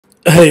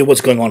Hey, what's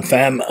going on,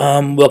 fam?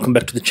 Welcome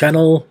back to the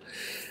channel.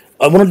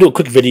 I want to do a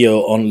quick video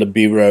on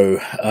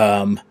Libero.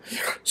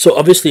 So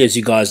obviously, as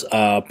you guys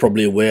are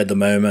probably aware at the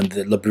moment,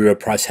 the Libero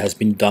price has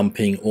been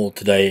dumping all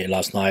today,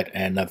 last night,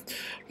 and a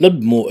little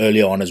bit more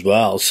earlier on as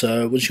well.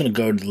 So we're just going to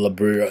go into the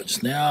Libero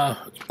just now.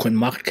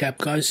 CoinMarketCap,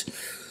 guys.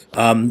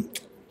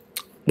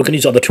 We can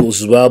use other tools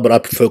as well, but I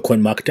prefer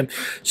CoinMarketCap.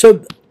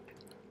 So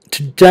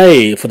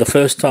today, for the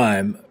first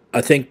time,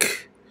 I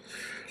think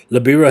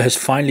Libero has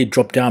finally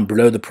dropped down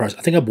below the price.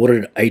 I think I bought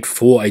it at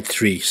 84,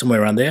 83,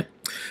 somewhere around there.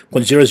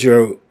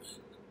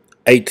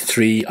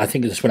 0.0083, I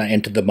think that's when I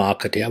entered the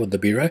market, yeah, with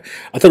Libero.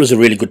 I thought it was a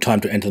really good time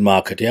to enter the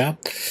market, yeah.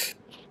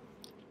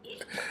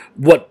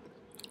 What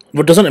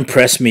doesn't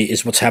impress me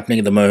is what's happening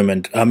at the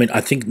moment. I mean,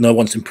 I think no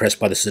one's impressed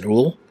by this at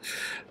all.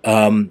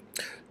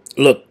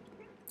 Look,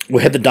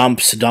 we had the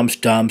dumps.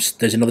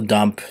 There's another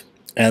dump,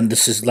 and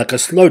this is like a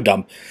slow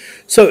dump.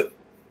 So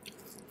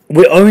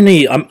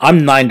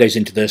I'm 9 days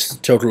into this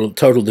total.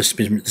 This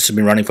has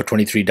been running for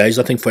 23 days.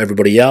 I think for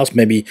everybody else,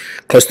 maybe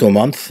close to a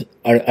month.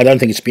 I don't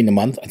think it's been a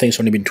month. I think it's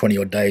only been 20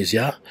 odd days.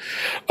 Yeah.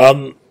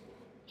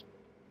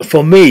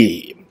 For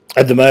me,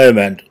 at the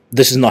moment,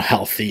 this is not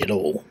healthy at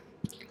all.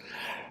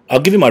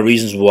 I'll give you my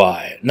reasons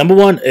why. Number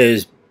one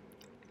is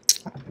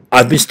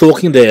I've been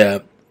stalking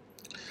their.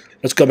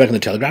 Let's go back in the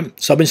Telegram.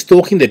 So I've been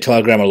stalking their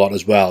Telegram a lot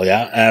as well.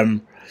 Yeah.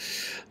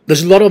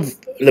 There's a lot of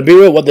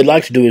Libero. What they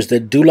like to do is they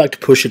do like to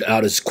push it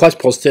out. It's quite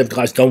positive,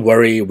 guys. Don't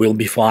worry, we'll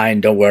be fine.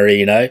 Don't worry,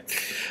 you know.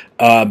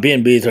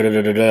 BNB.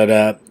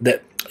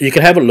 That you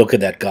can have a look at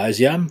that,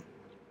 guys. Yeah.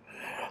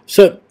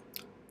 So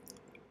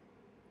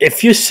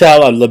if you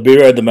sell a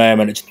Libero at the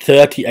moment, it's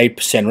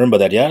 38%. Remember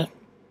that, yeah.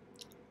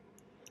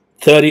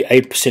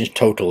 38%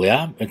 total,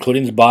 yeah,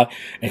 including the buy,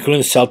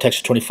 including the sell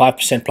tax,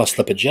 25% plus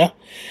slippage, yeah.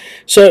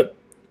 So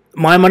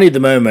my money at the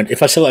moment,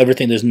 if I sell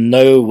everything, there's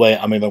no way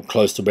I'm even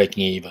close to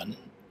breaking even.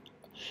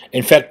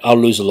 In fact, I'll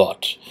lose a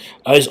lot.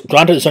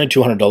 Granted, it's only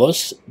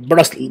 $200,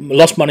 but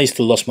lost money is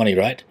still lost money,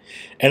 right?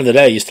 End of the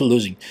day, you're still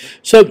losing.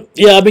 So,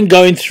 yeah, I've been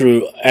going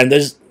through, and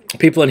there's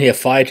people in here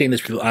fighting,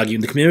 there's people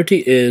arguing. The community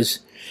it's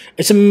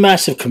a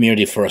massive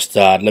community for a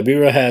start.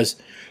 Libero has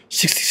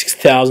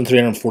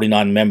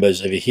 66,349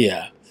 members over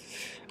here.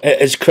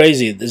 It's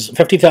crazy. There's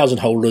 50,000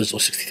 holders,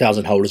 or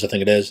 60,000 holders, I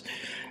think it is.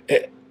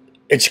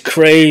 It's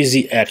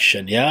crazy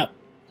action, yeah?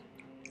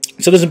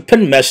 So there's a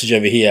pinned message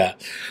over here.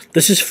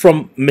 This is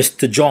from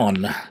Mr.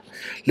 John.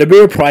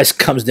 Libero price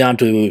comes down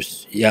to,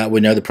 yeah, we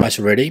know the price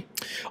already.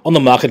 On the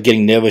market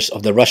getting nervous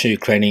of the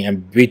Russian-Ukrainian,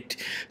 and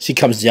BTC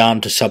comes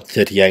down to sub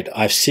 38.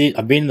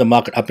 I've been in the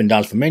market up and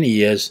down for many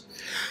years.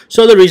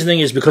 So the reasoning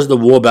is because of the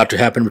war about to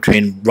happen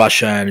between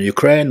Russia and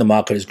Ukraine, the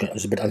market is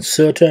a bit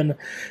uncertain.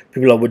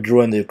 People are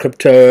withdrawing their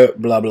crypto,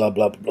 blah, blah,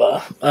 blah,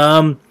 blah,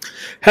 blah.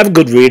 Have a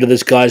good read of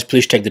this, guys.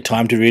 Please take the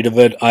time to read of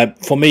it.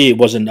 For me, it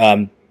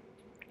wasn't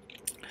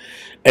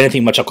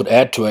anything much I could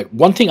add to it.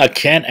 One thing I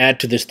can add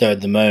to this, though,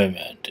 at the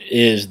moment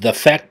is the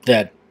fact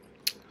that,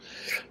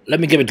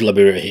 let me give it to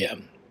Libero here.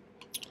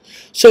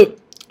 So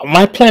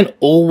my plan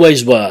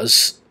always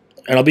was,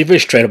 and I'll be very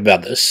straight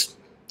about this,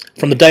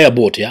 from the day I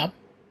bought, yeah,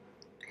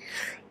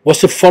 was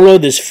to follow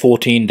this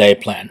 14-day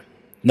plan,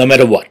 no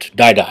matter what,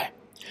 die.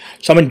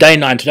 So I'm in day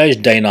 9, today is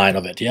day 9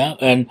 of it, yeah,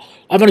 and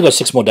I've only got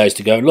 6 more days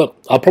to go. Look,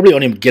 I'll probably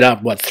only get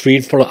out, what, 3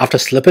 after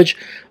slippage.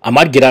 I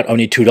might get out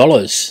only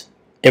 $2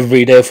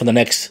 every day for the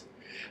next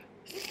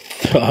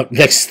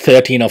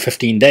 13 or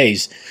 15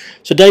 days.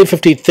 So day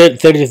 50,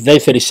 30, day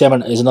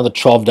 37 is another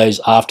 12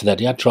 days after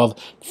that, yeah,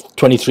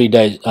 23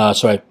 days,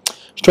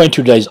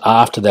 22 days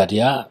after that,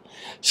 yeah.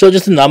 So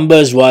just the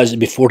numbers wise, it'd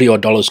be $40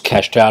 odd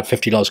cashed out,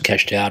 $50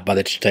 cashed out by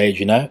that stage,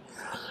 you know.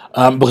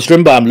 Because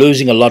remember, I'm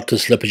losing a lot to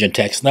slippage and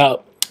tax.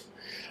 Now,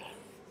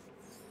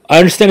 I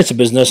understand it's a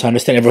business. I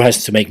understand everyone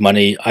has to make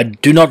money. I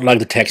do not like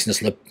the tax and the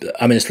slip.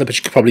 I mean, the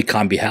slippage probably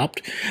can't be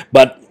helped,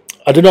 but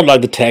I do not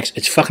like the tax.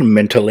 It's fucking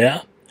mental,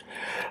 yeah.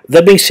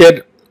 That being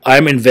said,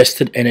 I'm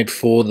invested in it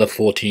for the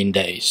 14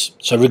 days.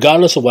 So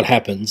regardless of what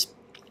happens,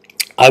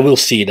 I will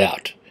see it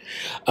out.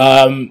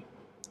 I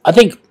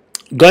think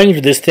going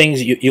into these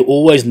things, you're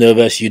always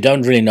nervous. You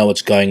don't really know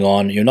what's going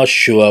on. You're not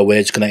sure where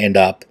it's going to end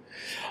up.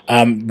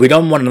 We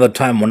don't want another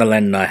time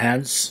Wonderland in our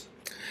hands.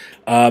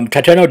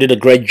 Titano did a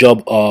great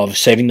job of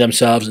saving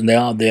themselves, and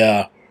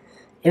they're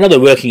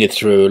working it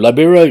through.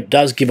 Libero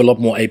does give a lot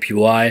more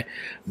APY,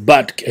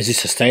 but is it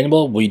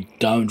sustainable? We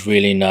don't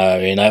really know.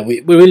 You know,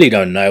 we really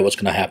don't know what's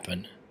going to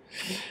happen.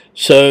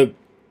 So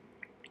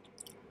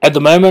at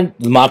the moment,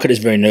 the market is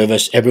very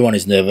nervous. Everyone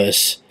is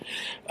nervous.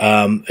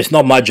 It's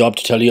not my job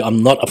to tell you.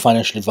 I'm not a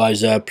financial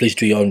advisor. Please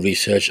do your own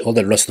research. All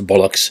the rest of the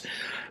bollocks.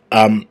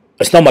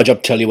 It's not my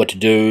job to tell you what to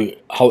do.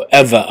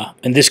 However,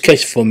 in this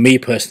case, for me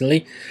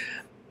personally,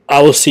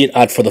 I will see it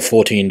out for the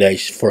 14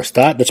 days for a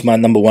start. That's my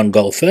number one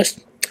goal first.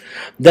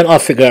 Then I'll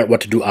figure out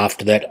what to do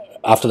after that,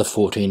 after the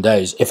 14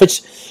 days. If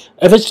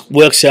it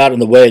works out in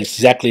the way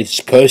exactly it's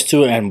supposed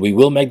to, and we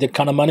will make that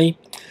kind of money,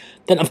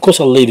 then of course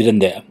I'll leave it in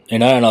there, you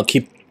know, and I'll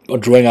keep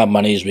drawing out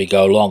money as we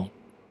go along.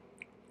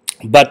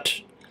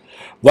 But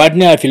Right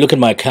now, if you look at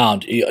my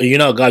account, you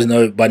know, guys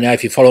know by now,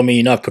 if you follow me,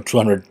 you know I've put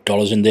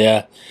 $200 in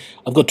there.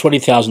 I've got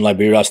 20,000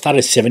 Libero. I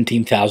started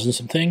 17,000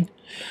 something.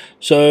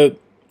 So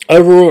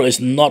overall,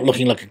 it's not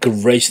looking like a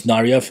great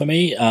scenario for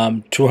me.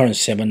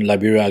 207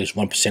 Libero is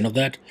 1% of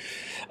that.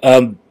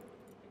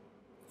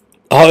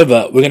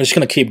 However, we're just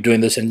going to keep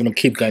doing this and going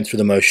to keep going through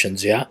the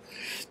motions, yeah?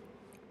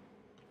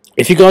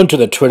 If you go into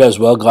the Twitter as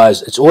well,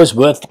 guys, it's always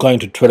worth going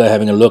to Twitter,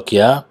 having a look,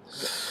 yeah?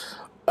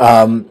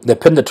 They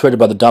pinned the Twitter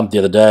by the dump the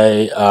other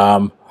day.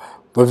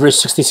 We've reached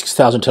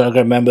 66,000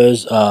 Telegram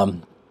members.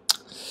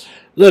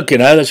 Look, you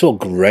know, that's all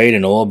great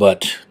and all,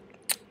 but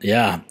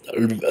yeah,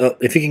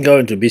 if you can go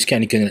into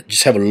Bscan, you can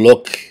just have a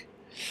look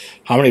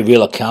how many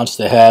real accounts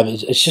they have.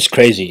 It's just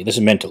crazy. This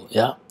is mental,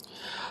 yeah?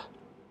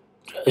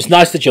 It's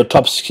nice that your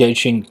top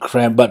sketching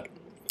cram, but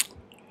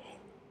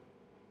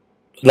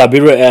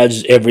Libero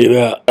ads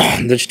everywhere.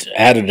 They just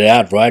added it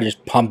out, right?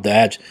 Just pumped the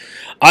ads.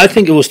 I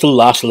think it will still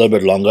last a little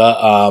bit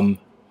longer.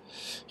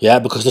 Yeah,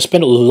 because they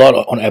spend a lot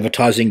on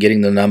advertising,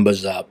 getting the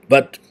numbers up.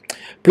 But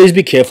please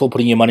be careful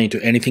putting your money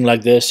into anything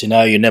like this. You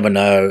know, you never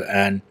know,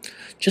 and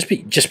just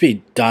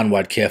be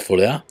downright careful.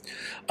 Yeah.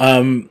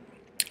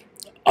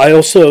 I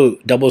also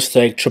double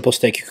stake, triple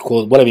stake, you can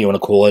call it whatever you want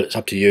to call it. It's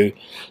up to you.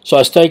 So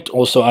I staked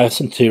also. I have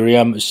some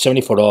Ethereum,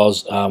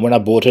 $74. When I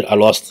bought it, I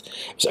lost.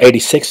 It was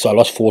 86, so I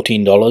lost $14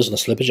 in the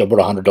slippage. I bought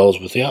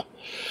 $100 with you.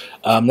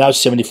 Now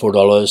it's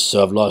 $74,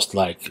 so I've lost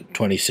like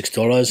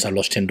 $26. I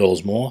lost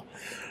 $10 more.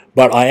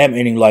 But I am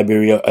earning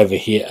Libero over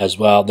here as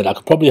well that I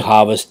could probably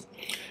harvest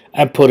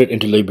and put it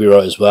into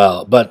Libero as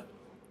well. But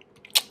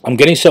I'm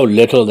getting so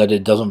little that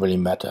it doesn't really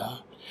matter.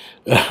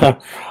 I'm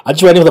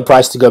just waiting for the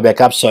price to go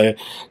back up, so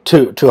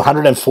to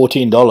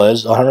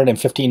 $114 or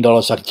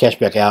 $115, so I can cash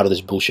back out of this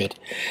bullshit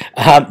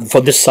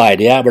for this side,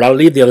 yeah. But I'll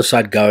leave the other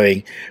side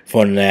going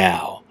for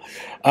now.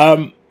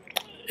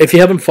 If you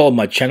haven't followed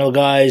my channel,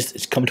 guys,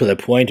 it's come to that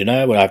point, you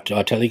know, where I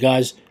tell you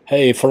guys,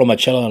 hey, follow my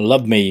channel and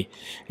love me,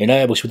 you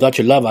know, because without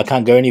your love, I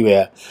can't go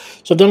anywhere.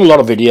 So I've done a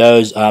lot of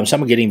videos.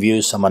 Some are getting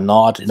views, some are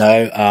not, you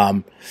know.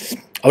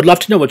 I would love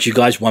to know what you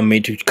guys want me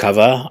to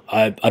cover.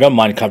 I don't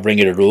mind covering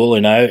it at all,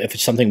 you know, if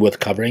it's something worth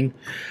covering.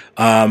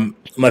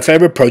 My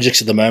favorite projects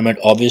at the moment,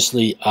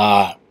 obviously,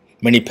 are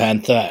Mini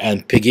Panther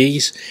and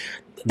Piggies.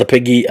 The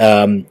piggy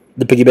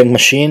bank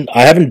machine.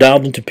 I haven't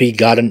delved into Piggy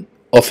Garden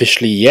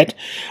officially yet,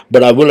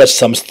 but I will at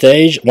some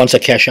stage once I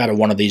cash out of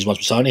one of these ones,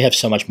 because I only have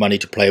so much money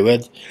to play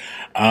with.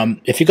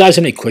 If you guys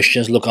have any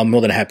questions, look, I'm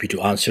more than happy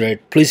to answer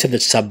it. Please hit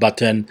that sub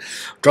button,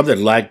 drop that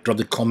like, drop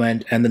the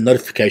comment, and the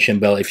notification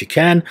bell if you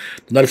can.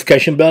 The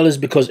notification bell is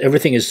because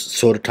everything is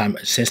sort of time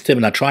sensitive,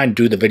 and I try and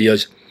do the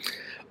videos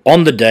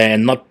on the day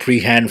and not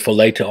pre-hand for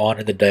later on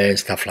in the day and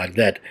stuff like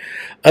that.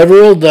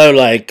 Overall, though,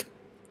 like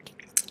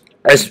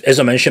as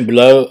I mentioned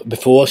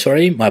before,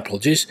 sorry, my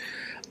apologies,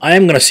 I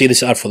am going to see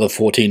this out for the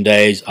 14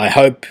 days.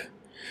 I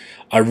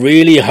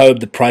really hope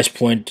the price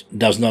point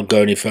does not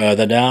go any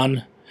further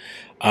down.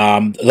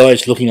 Though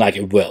it's looking like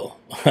it will.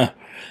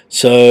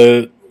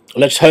 So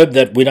let's hope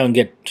that we don't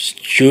get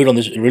chewed on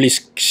this, really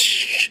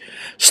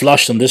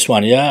slushed on this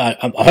one, yeah?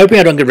 I'm hoping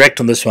I don't get wrecked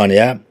on this one,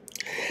 yeah?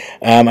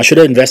 I should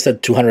have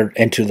invested 200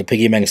 into the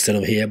piggy bank instead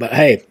of here, but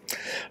hey,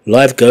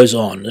 life goes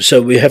on.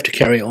 So we have to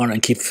carry on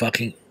and keep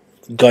fucking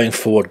going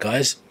forward,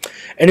 guys.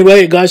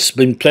 Anyway, guys, it's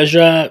been a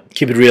pleasure.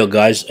 Keep it real,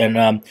 guys,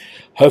 and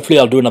hopefully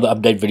I'll do another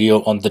update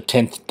video on the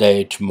 10th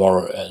day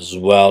tomorrow as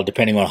well,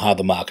 depending on how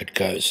the market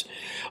goes.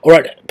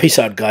 Alright, peace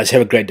out, guys.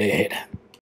 Have a great day ahead.